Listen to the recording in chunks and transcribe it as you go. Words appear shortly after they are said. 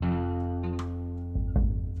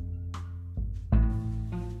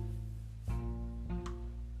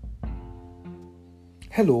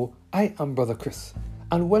Hello, I am Brother Chris,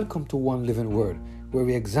 and welcome to One Living Word, where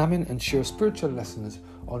we examine and share spiritual lessons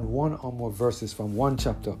on one or more verses from one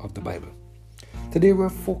chapter of the Bible. Today we're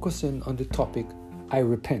focusing on the topic, I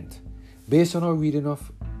repent, based on our reading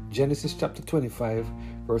of Genesis chapter 25,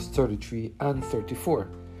 verse 33 and 34.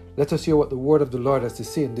 Let us hear what the word of the Lord has to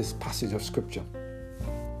say in this passage of scripture.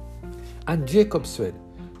 And Jacob said,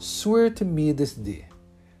 "Swear to me this day."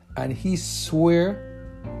 And he swore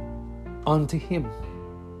unto him.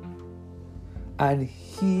 And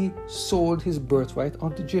he sold his birthright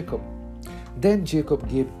unto Jacob. Then Jacob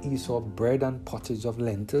gave Esau bread and pottage of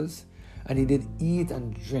lentils, and he did eat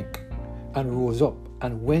and drink, and rose up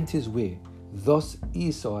and went his way. Thus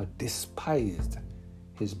Esau despised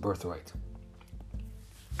his birthright.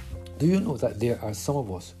 Do you know that there are some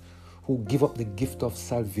of us who give up the gift of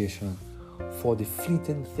salvation for the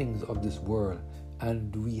fleeting things of this world,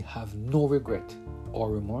 and we have no regret or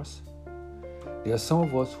remorse? There are some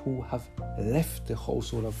of us who have left the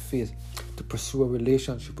household of faith to pursue a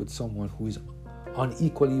relationship with someone who is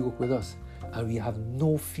unequally yoked with us, and we have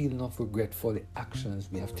no feeling of regret for the actions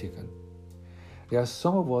we have taken. There are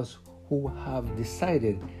some of us who have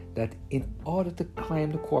decided that in order to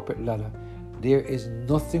climb the corporate ladder, there is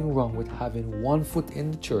nothing wrong with having one foot in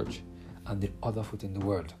the church and the other foot in the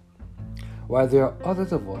world. While there are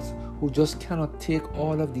others of us who just cannot take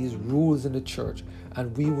all of these rules in the church,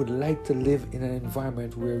 and we would like to live in an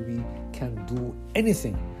environment where we can do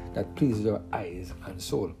anything that pleases our eyes and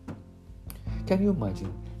soul. Can you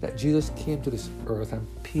imagine that Jesus came to this earth and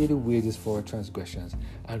paid the wages for our transgressions,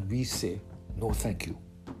 and we say, "No, thank you"?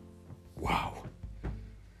 Wow!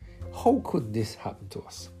 How could this happen to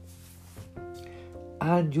us?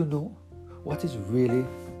 And you know what is really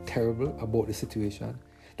terrible about the situation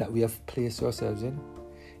that we have placed ourselves in?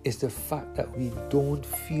 Is the fact that we don't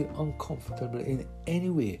feel uncomfortable in any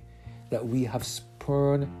way that we have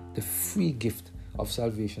spurned the free gift of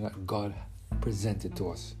salvation that God presented to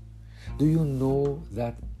us. Do you know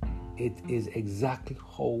that it is exactly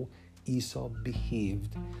how Esau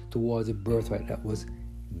behaved towards a birthright that was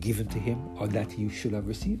given to him, or that he should have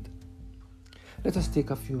received? Let us take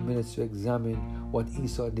a few minutes to examine what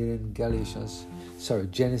Esau did in Genesis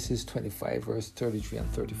 25, verse 33 and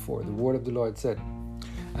 34. The word of the Lord said,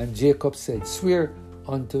 "And Jacob said, Swear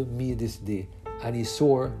unto me this day. And he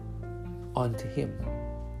swore unto him.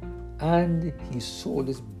 And he sold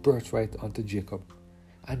his birthright unto Jacob.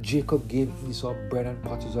 And Jacob gave Esau bread and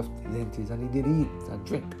pottage of lentils, and he did eat and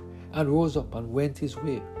drink, and rose up and went his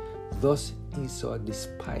way. Thus Esau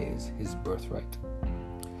despised his birthright."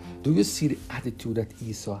 Do you see the attitude that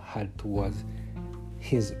Esau had towards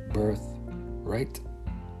his birthright?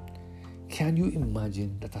 Can you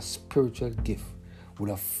imagine that a spiritual gift would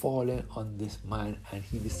have fallen on this man and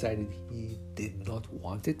he decided he did not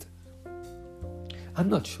want it? I'm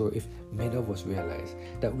not sure if many of us realize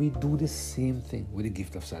that we do the same thing with the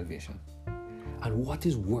gift of salvation. And what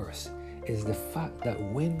is worse is the fact that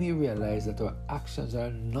when we realize that our actions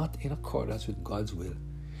are not in accordance with God's will,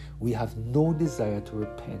 we have no desire to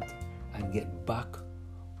repent and get back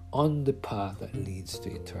on the path that leads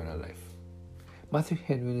to eternal life. Matthew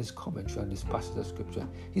Henry, in his commentary on this passage of scripture,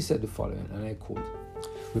 he said the following, and I quote,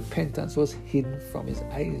 "Repentance was hidden from his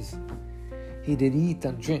eyes. He did eat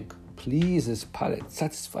and drink, please his palate,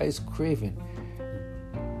 satisfy his craving,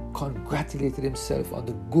 congratulated himself on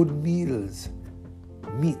the good meat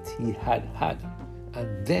he had had,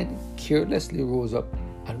 and then carelessly rose up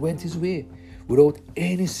and went his way without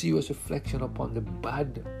any serious reflection upon the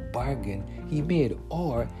bad bargain he made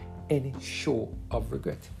or any show of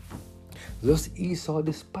regret." Thus Esau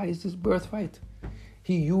despised his birthright.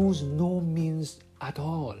 He used no means at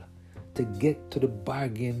all to get to the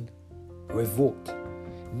bargain revoked,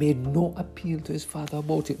 made no appeal to his father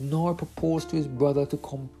about it, nor proposed to his brother to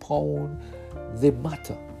compound the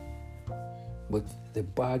matter. But the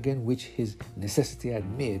bargain which his necessity had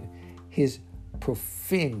made, his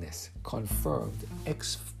profaneness confirmed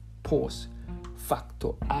ex post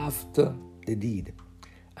facto after the deed,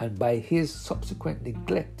 and by his subsequent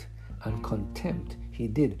neglect and contempt he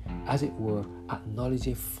did, as it were, acknowledge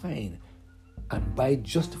a fine, and by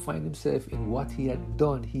justifying himself in what he had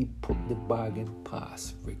done, he put the bargain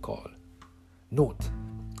past recall. Note,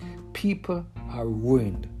 people are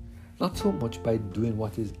ruined not so much by doing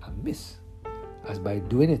what is amiss as by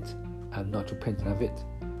doing it and not repenting of it,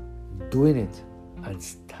 doing it and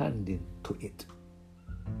standing to it.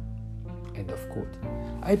 End of quote.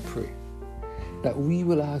 I pray that we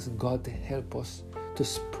will ask God to help us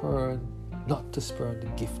not to spurn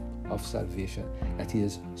the gift of salvation that He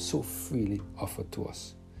has so freely offered to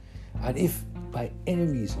us. And if by any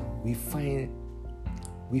reason we find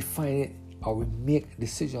it or we make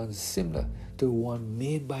decisions similar to the one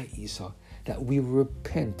made by Esau, that we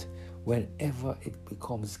repent whenever it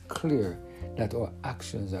becomes clear that our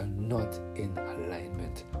actions are not in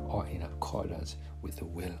alignment or in accordance with the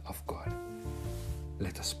will of God.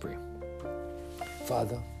 Let us pray.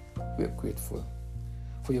 Father, we are grateful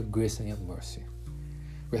for your grace and your mercy.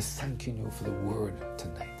 We are thanking you for the word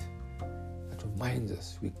tonight that reminds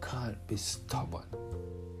us we can't be stubborn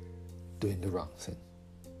doing the wrong thing.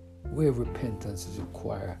 Where repentance is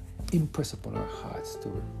required, impress upon our hearts to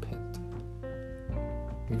repent.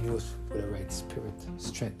 Renew us with the right spirit.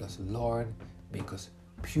 Strengthen us, Lord. Make us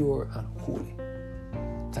pure and holy.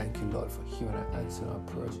 Thank you, Lord, for hearing and answering our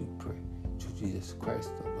prayers, we pray. Through Jesus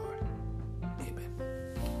Christ, the Lord.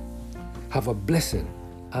 Amen. Have a blessed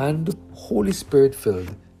and Holy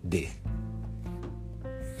Spirit-filled day.